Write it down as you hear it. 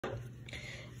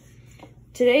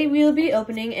Today we'll be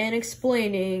opening and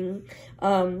explaining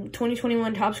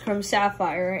 2021 Topps Chrome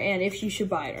Sapphire and if you should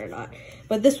buy it or not.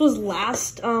 But this was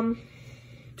last 2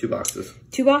 boxes.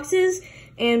 2 boxes,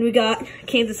 and we got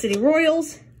Kansas City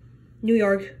Royals, New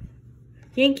York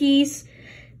Yankees,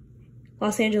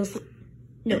 Los Angeles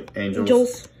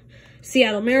Angels,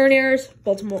 Seattle Mariners,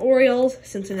 Baltimore Orioles,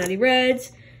 Cincinnati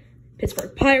Reds,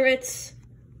 Pittsburgh Pirates,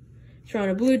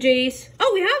 Toronto Blue Jays.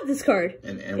 Oh, we have this card.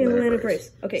 And Atlanta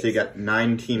Braves. Okay. So you got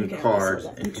 19 cards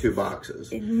in 2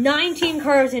 boxes. 19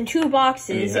 cards in 2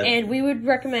 boxes, and we would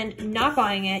recommend not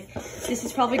buying it. This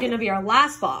is probably going to be our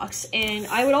last box. And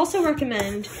I would also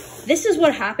recommend, this is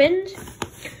what happened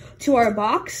to our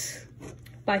box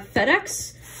by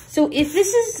FedEx. So if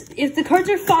the cards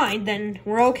are fine, then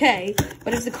we're okay.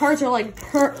 But if the cards are like,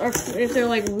 if they're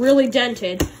like really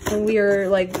dented, then we are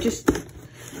like just...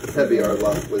 That'd be our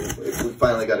luck if we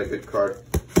finally got a good card.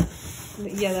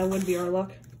 Yeah, that would be our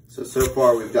luck. So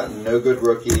far we've gotten no good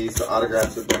rookies. The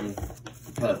autographs have been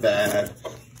kind of bad.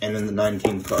 And then the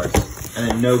 19 cards. And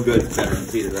then no good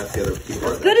veterans either. That's the other key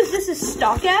part. As good as this is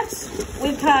StockX,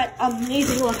 we've had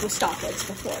amazing luck with StockX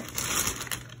before.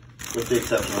 With the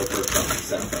exception of the first time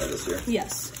Sapphire this year.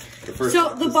 Yes.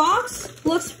 So the box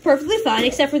looks perfectly fine,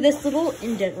 except for this little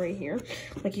indent right here.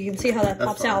 Like you can see how that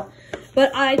pops out.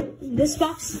 But this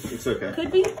box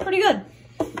could be pretty good.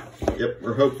 Yep,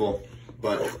 we're hopeful.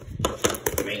 But,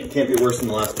 I mean, it can't be worse than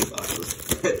the last 2 boxes.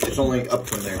 It's only up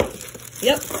from there.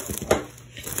 Yep.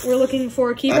 We're looking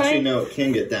for Key Bryant. Actually, no, it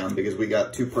can get down because we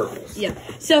got 2 purples. Yeah.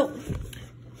 So,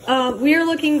 we are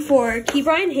looking for Key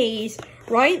Bryant Hayes,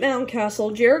 Ryan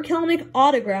Mountcastle, Jared Kelenic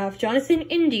autograph, Jonathan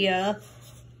India,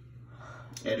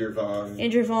 Andrew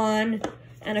Vaughn,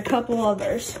 and a couple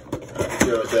others.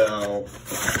 Joe Adele,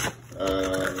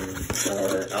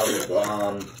 or Albert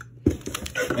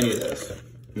any of those.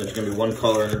 And there's going to be 1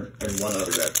 color and 1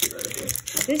 autograph theoretically.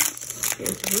 This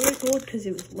is really cool because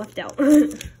it was left out.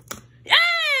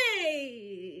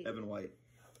 Yay! Evan White.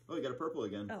 Oh, you got a purple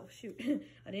again. Oh, shoot.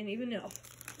 I didn't even know.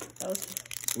 That was...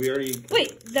 We already...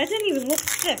 Wait, that didn't even look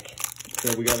thick.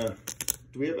 So we got a...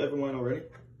 Do we have Evan White already?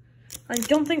 I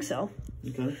don't think so.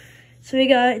 Okay. So we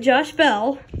got Josh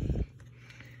Bell.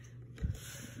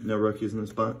 No rookies in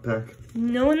this pack?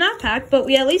 No in that pack, but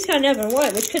we at least got an Evan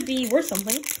White, which could be worth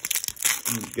something.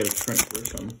 Get a Trent for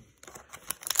something.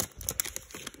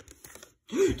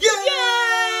 Yay!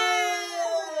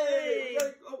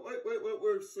 Oh, wait,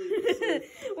 we're asleep.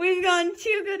 We've gotten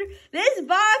 2 good... This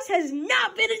box has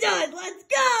not been done. Let's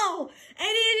go! And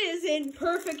it is in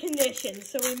perfect condition,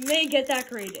 so we may get that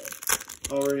graded.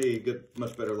 Already good,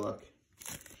 much better luck.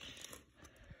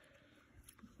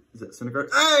 Is that Syndergaard?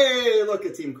 Hey, look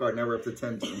at team card. Now we're up to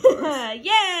 10 team cards.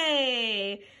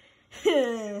 Yay!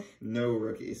 No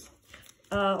rookies.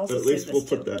 But at least we'll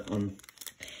put that on.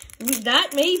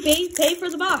 That may pay for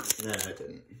the box. Nah, it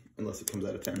didn't. Unless it comes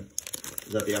out of 10.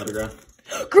 Is that the autograph?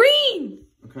 Green!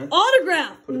 Okay.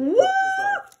 Autograph! Woo!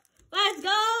 Let's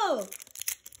go!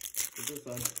 Put this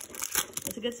on.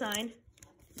 That's a good sign.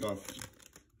 Go on.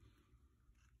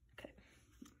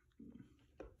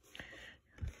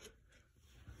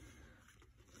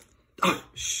 Oh,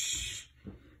 shh.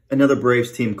 Another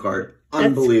Braves team card.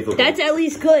 Unbelievable. That's at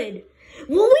least good.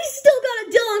 Well, we still got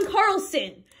a Dylan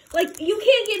Carlson. Like, you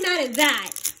can't get mad at that.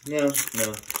 No.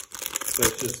 But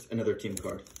it's just another team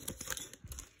card.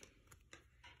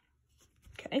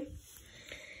 Okay.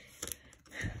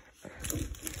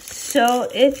 So,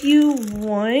 if you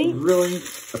want... Really?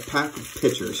 A pack of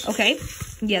pictures. Okay.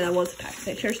 Yeah, that was a pack of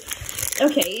pictures.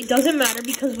 Okay, it doesn't matter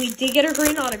because we did get a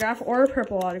green autograph or a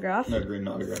purple autograph. No, green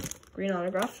autograph. Green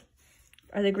autograph.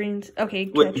 Are they greens?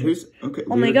 Okay. Wait, who's... Okay.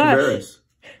 Oh my gosh. Tavares.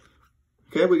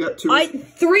 Okay, we got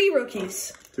 3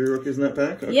 rookies. 3 rookies in that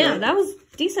pack? Okay. Yeah, that was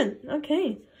decent.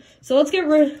 Okay. So let's get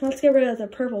rid of the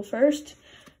purple first.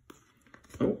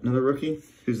 Oh, another rookie?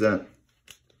 Who's that?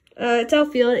 It's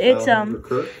outfield. It's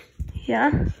Kirk?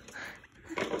 Yeah.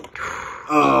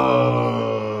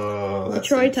 Oh,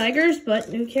 Detroit Tigers, but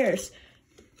who cares?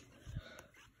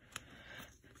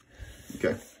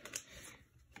 Okay.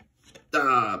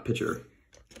 Pitcher.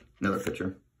 Another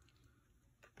pitcher.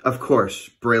 Of course,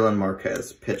 Braylon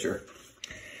Marquez, pitcher.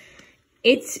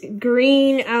 It's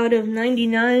green out of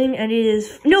 99, and it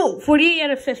is... No, 48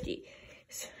 out of 50.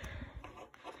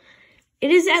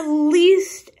 It is at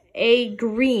least a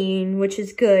green, which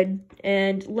is good.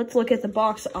 And let's look at the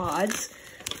box odds.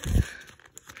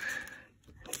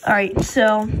 All right,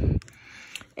 so...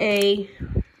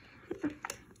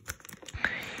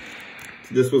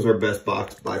 This was our best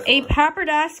box by far. A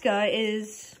Papadasca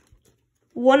is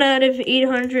 1 out of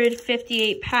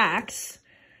 858 packs.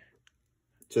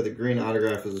 So the green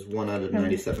autograph is 1 out of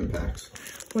 97 packs.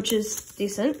 Which is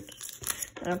decent.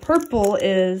 Purple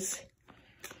is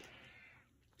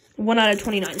 1 out of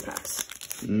 29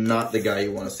 packs. Not the guy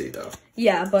you want to see, though.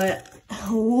 Yeah, but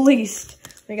at least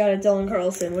we got a Dylan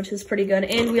Carlson, which is pretty good.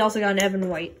 And we also got an Evan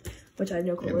White, which I had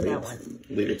no clue where that one.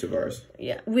 Leader Tavares.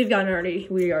 Yeah, we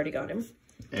already got him.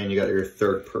 And you got your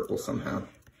third purple somehow.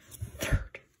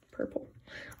 Third purple.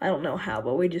 I don't know how,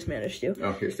 but we just managed to.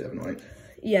 Oh, here's the Evan White.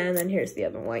 Yeah, and then here's the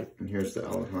Evan White. And here's the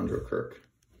Alejandro Kirk.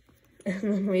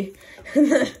 And then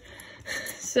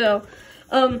so,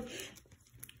 to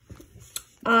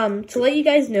let you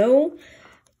guys know,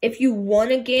 if you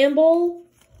want to gamble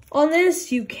on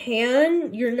this, you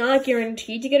can. You're not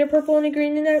guaranteed to get a purple and a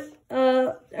green in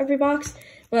every box,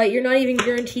 but you're not even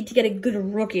guaranteed to get a good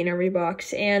rookie in every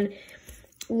box. And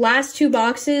last 2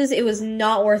 boxes, it was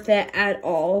not worth it at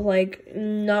all. Like,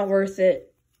 not worth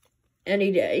it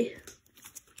any day.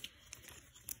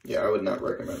 Yeah, I would not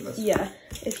recommend this. Yeah.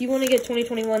 If you want to get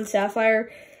 2021 Sapphire,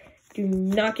 do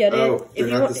not get it. Oh, they're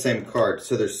not the same card.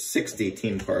 So there's 60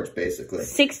 team cards, basically.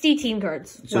 60 team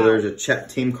cards. So there's a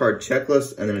team card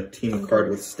checklist and then a team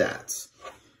card with stats.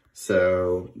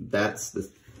 So that's the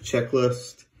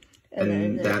checklist and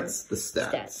then that's the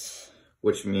stats.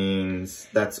 Which means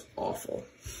that's awful.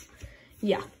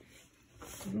 Yeah.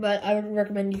 But I would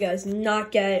recommend you guys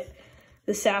not get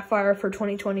the Sapphire for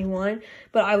 2021,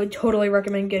 but I would totally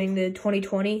recommend getting the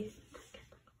 2020.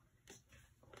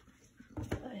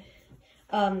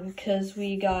 Because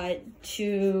we got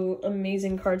 2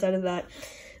 amazing cards out of that.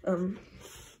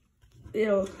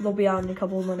 They'll be out in a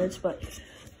couple of minutes, but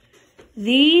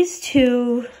these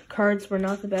 2 cards were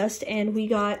not the best, and we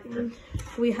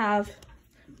have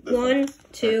 1,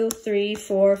 2, 3,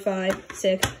 4, 5,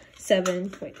 6,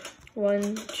 7, wait.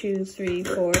 1, 2, 3,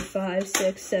 4, 5,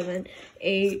 6, 7,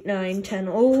 8, 9, 10,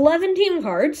 11 team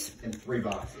cards. In 3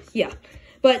 boxes. Yeah.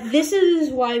 But this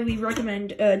is why we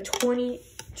recommend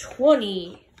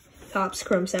 2020 Topps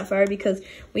Chrome Sapphire, because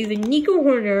we have a Nico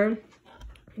Horner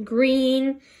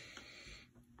green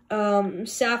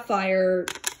Sapphire,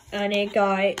 and it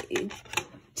got a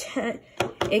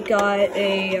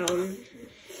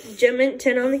Gemmint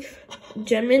 10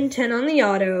 on the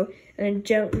auto, and a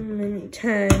Gemmint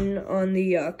 10 on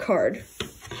the card.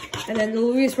 And then the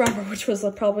Luis Robert, which was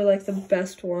probably like the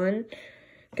best one,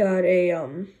 got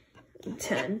a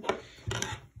 10.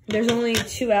 There's only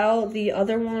 2 out. The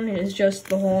other one is just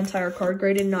the whole entire card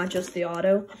graded, not just the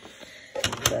auto.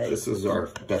 But this is our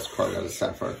best card out of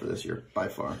Sapphire for this year, by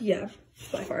far. Yeah,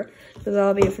 by far. So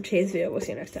that'll be it for today's video. We'll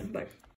see you next time. Bye.